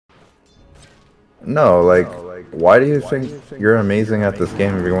No, like, why do you think you're amazing at this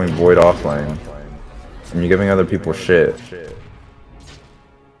game if you're going void offline? And you're giving other people shit.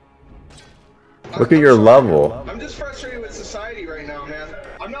 Look at your level. I'm just frustrated with society right now, man.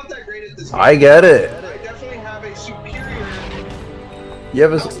 I'm not that great at this game. I get it. I definitely have a superior... You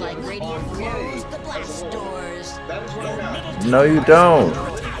have a... Looks like radio closed the blast doors. That is what I'm at. No, you don't.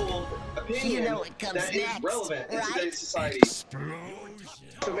 You know what comes that next, is relevant in right? today's society.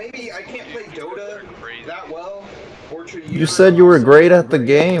 So maybe I can't play Dota that well, or to You said you were great at the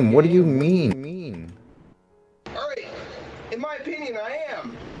game. What do you mean? Alright, in my opinion I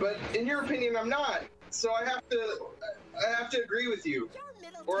am, but in your opinion I'm not. So I have to agree with you,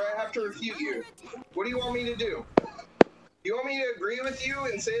 or I have to refute you. What do you want me to do? Do you want me to agree with you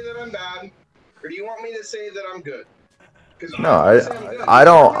and say that I'm bad, or do you want me to say that I'm good? No, I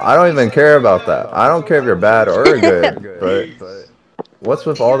don't even care about that. I don't care if you're bad or good, but what's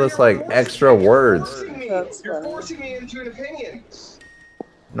with all this like extra words? You're forcing me into an opinion.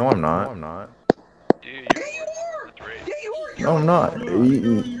 No, I'm not. Yeah, you are. Yeah, you are. No, I'm not.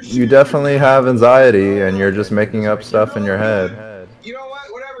 You definitely have anxiety, and you're just making up stuff in your head. You know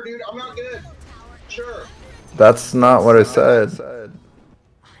what? Whatever, dude. I'm not good. Sure. That's not what I said.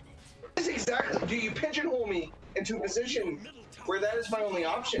 That's exactly. Do you pigeonhole me into a position where that is my only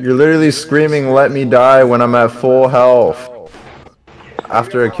option? You're literally screaming, "Let me die" when I'm at full health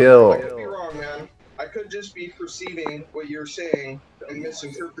after a kill. I could be wrong, man. I could just be perceiving what you're saying and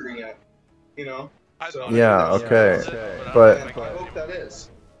misinterpreting it. You know? So, Yeah, okay. But I hope that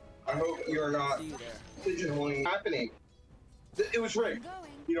is. I hope you're not pigeonholing happening. It was rigged.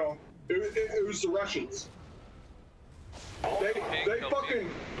 You know, it was the Russians. They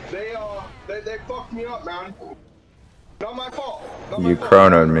fucked me up, man. Not my fault. You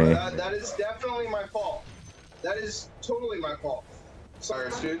chronoed me. That is definitely my fault. That is totally my fault.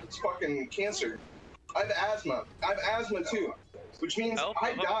 Sorry, dude. It's fucking cancer. I have asthma. I have asthma too, which means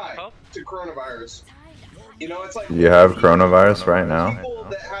I die to coronavirus. You know, it's like you have coronavirus right now? People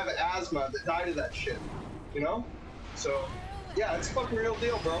that have asthma that die to that shit. You know? So, yeah, it's a fucking real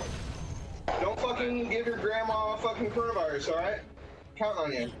deal, bro. Don't fucking give your grandma fucking coronavirus, alright? Count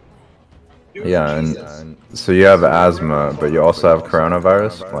on you. Yeah, and so you have asthma, but you also have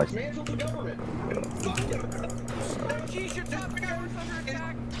coronavirus? Like,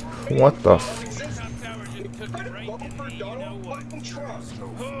 what the f...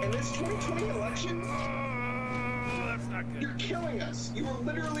 In this 2020 election, you're killing us. You are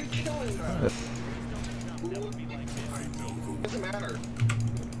literally killing us. It doesn't matter.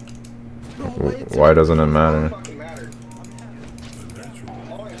 Why doesn't it matter?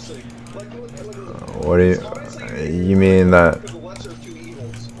 What do you mean that?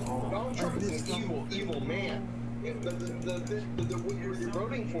 Donald Trump is an evil man. What you're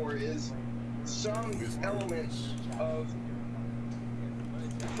voting for is some element of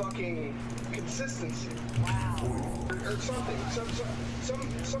fucking consistency, or something.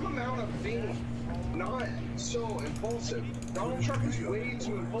 Some amount of being not so impulsive. Donald Trump is way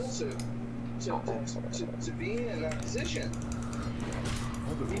too impulsive to be in that position.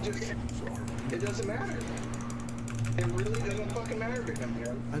 It doesn't matter. It really doesn't fucking matter to him,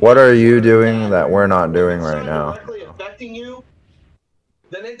 man. What are you doing that we're not doing right now? Directly affecting you,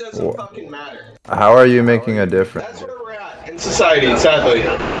 then it doesn't fucking matter. How are you making a difference? That's where we're at in society, sadly.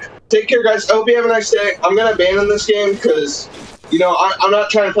 Take care, guys. I hope you have a nice day. I'm gonna abandon this game because, you know, I'm not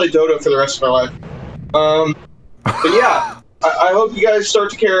trying to play Dota for the rest of my life. But yeah, I hope you guys start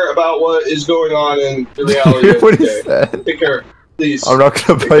to care about what is going on in the reality of What he today. said. Take care, please. I'm not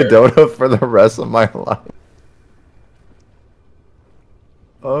gonna play Dota for the rest of my life.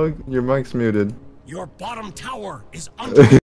 Oh, your mic's muted. Your bottom tower is under